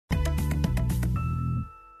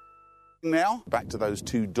Now, back to those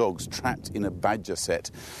two dogs trapped in a badger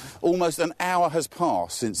set. Almost an hour has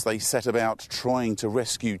passed since they set about trying to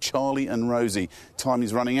rescue Charlie and Rosie. Time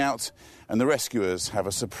is running out, and the rescuers have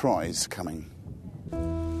a surprise coming.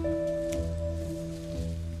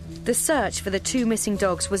 The search for the two missing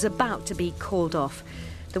dogs was about to be called off.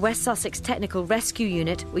 The West Sussex Technical Rescue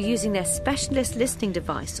Unit were using their specialist listening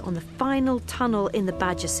device on the final tunnel in the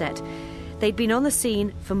badger set. They'd been on the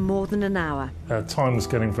scene for more than an hour. Time was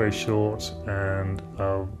getting very short, and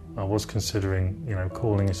I was considering,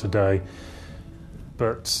 calling it a day.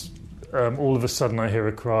 But all of a sudden I hear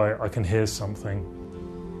a cry, I can hear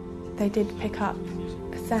something. They did pick up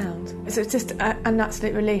a sound. So it's just an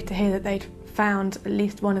absolute relief to hear that they'd found at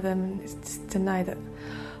least one of them, and it's just to know that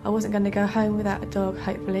I wasn't going to go home without a dog,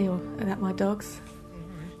 hopefully, or without my dogs.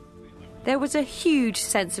 There was a huge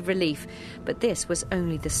sense of relief, but this was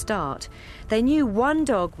only the start. They knew one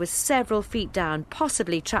dog was several feet down,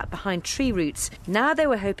 possibly trapped behind tree roots. Now they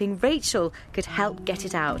were hoping Rachel could help get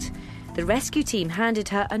it out. The rescue team handed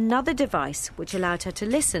her another device which allowed her to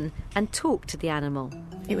listen and talk to the animal.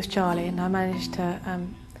 It was Charlie, and I managed to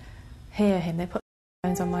hear him. They put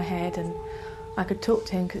earphones on my head and I could talk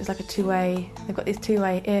to him because it's like a two-way... They've got these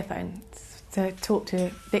two-way earphones to talk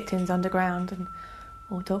to victims underground,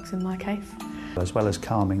 or dogs in my case. As well as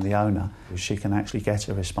calming the owner, she can actually get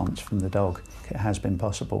a response from the dog. It has been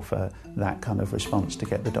possible for that kind of response to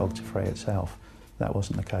get the dog to free itself. That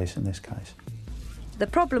wasn't the case in this case. The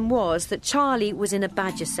problem was that Charlie was in a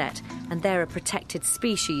badger set, and they're a protected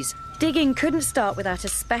species. Digging couldn't start without a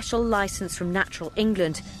special licence from Natural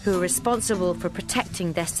England, who are responsible for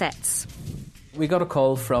protecting their sets. We got a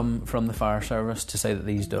call from the fire service to say that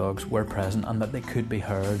these dogs were present and that they could be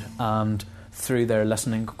heard, and through their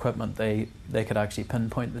listening equipment they could actually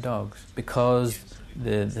pinpoint the dogs. Because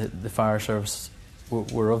the fire service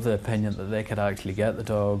were of the opinion that they could actually get the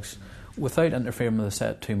dogs without interfering with the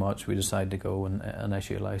set too much, we decided to go and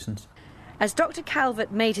issue a licence. As Dr.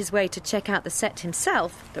 Calvert made his way to check out the set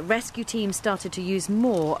himself, the rescue team started to use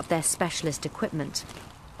more of their specialist equipment.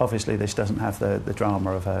 Obviously this doesn't have the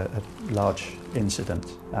drama of a large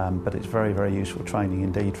incident, but it's very, very useful training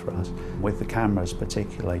indeed for us. With the cameras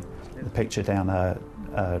particularly, the picture down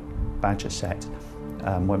a badger set,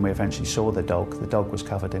 when we eventually saw the dog was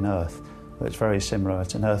covered in earth. It's very similar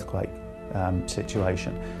to an earthquake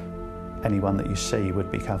situation. Anyone that you see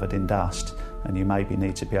would be covered in dust, and you maybe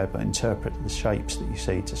need to be able to interpret the shapes that you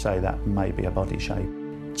see to say that may be a body shape.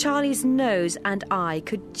 Charlie's nose and eye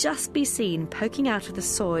could just be seen poking out of the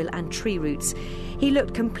soil and tree roots. He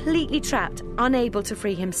looked completely trapped, unable to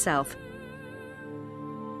free himself.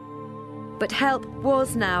 But help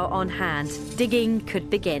was now on hand. Digging could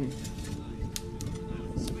begin.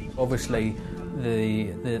 Obviously,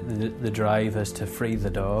 the drive is to free the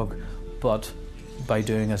dog, but by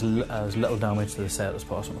doing as little damage to the set as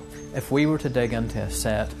possible. If we were to dig into a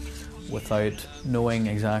set without knowing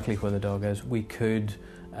exactly where the dog is, we could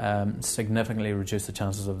significantly reduce the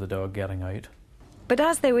chances of the dog getting out. But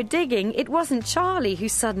as they were digging, it wasn't Charlie who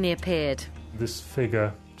suddenly appeared. This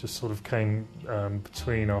figure just sort of came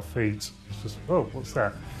between our feet. It's just, oh, what's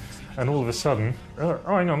that? And all of a sudden, oh,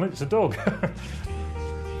 hang on, it's a dog.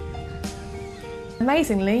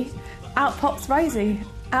 Amazingly, out pops Rosie,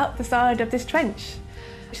 out the side of this trench,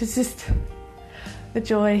 which is just the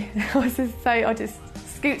joy. I just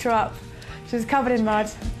scooped her up. She was covered in mud.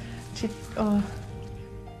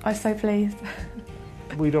 I was so pleased.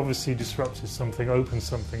 We'd obviously disrupted something, opened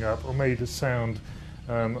something up, or made a sound,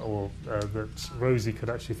 that Rosie could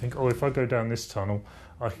actually think, oh, if I go down this tunnel,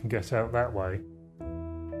 I can get out that way.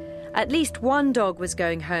 At least one dog was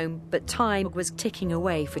going home, but time was ticking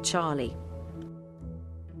away for Charlie.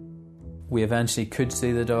 We eventually could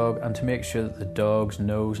see the dog, and to make sure that the dog's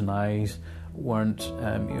nose and eyes weren't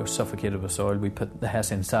suffocated with soil, we put the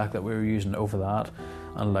hessian sack that we were using over that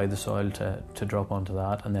and allowed the soil to drop onto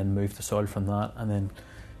that, and then moved the soil from that, and then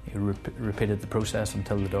repeated the process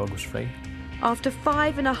until the dog was free. After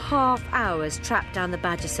 5.5 hours trapped down the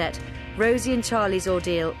badger set, Rosie and Charlie's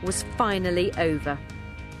ordeal was finally over.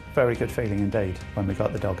 Very good feeling indeed when we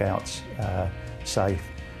got the dog out safe.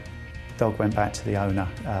 Dog went back to the owner.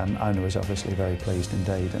 Owner was obviously very pleased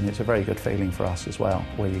indeed, and it's a very good feeling for us as well,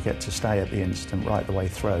 where you get to stay at the incident right the way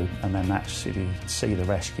through and then actually see the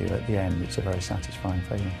rescue at the end. It's a very satisfying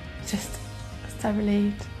feeling. Just so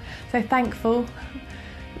relieved, so thankful,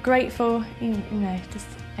 grateful, just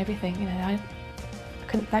everything. I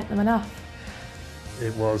couldn't thank them enough.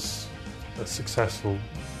 It was a successful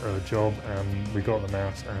job, and we got them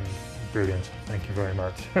out, and brilliant. Thank you very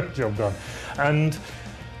much. Job done. And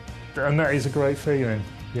that is a great feeling,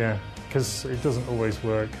 yeah, because it doesn't always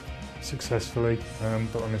work successfully,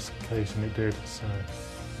 but on this occasion it did. So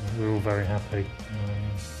we were all very happy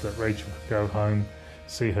that Rachel could go home,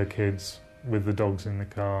 see her kids with the dogs in the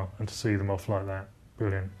car, and to see them off like that.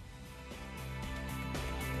 Brilliant.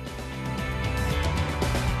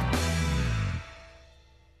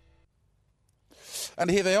 And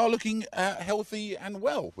here they are looking healthy and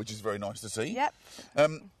well, which is very nice to see. Yep.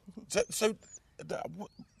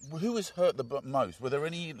 Who was hurt the most? Were there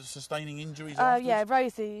any sustaining injuries? Yeah,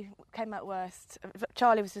 Rosie came out worst.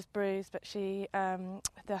 Charlie was just bruised, but she,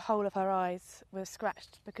 the whole of her eyes was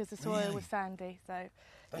scratched because the soil was sandy. So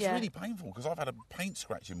that's really painful, because I've had a paint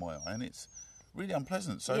scratch in my eye and it's really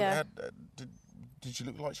unpleasant. So did she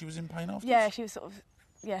look like she was in pain afterwards? Yeah, she was sort of.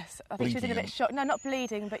 Yes, I think she was in a bit shock. No, not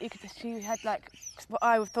bleeding, but she had like what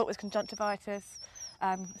I thought was conjunctivitis.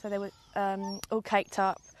 So they were all caked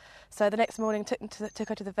up. So the next morning took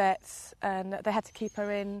her to the vets, and they had to keep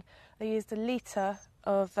her in. They used a litre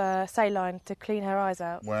of saline to clean her eyes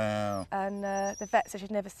out. Wow. And the vet said she'd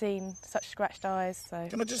never seen such scratched eyes. So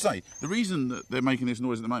can I just say, the reason that they're making this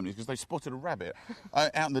noise at the moment is because they spotted a rabbit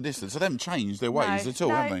out in the distance. So they haven't changed their ways at all,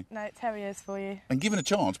 have they? No, terriers for you. And given a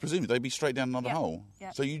chance, presumably they'd be straight down another hole.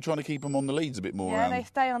 Yep. So you're trying to keep them on the leads a bit more? Yeah, they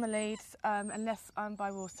stay on the leads unless I'm by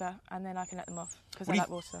water, and then I can let them off because I like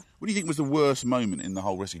water. What do you think was the worst moment in the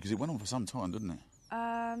whole rescue? Because it went on for some time, didn't it?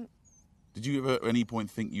 Did you ever at any point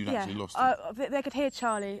think you'd actually lost her? They could hear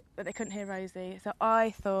Charlie, but they couldn't hear Rosie. So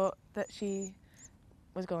I thought that she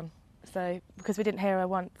was gone. So because we didn't hear her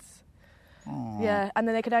once. Aww. Yeah, and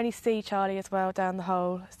then they could only see Charlie as well down the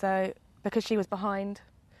hole. So because she was behind,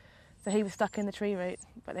 so he was stuck in the tree root,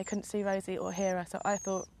 but they couldn't see Rosie or hear her. So I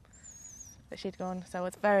thought that she'd gone. So I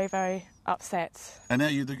was very, very upset. And now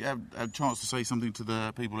you have a chance to say something to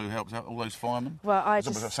the people who helped out, all those firemen? Well,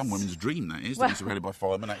 some women's dream, that is, to be surrounded by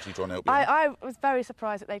firemen actually trying to help you. I was very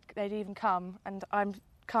surprised that they'd even come, and I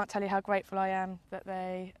can't tell you how grateful I am that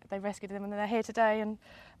they rescued them, and they're here today, and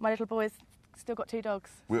my little boy's still got 2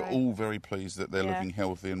 dogs. We're all very pleased that they're looking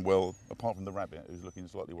healthy and well, apart from the rabbit, who's looking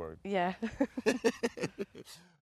slightly worried. Yeah.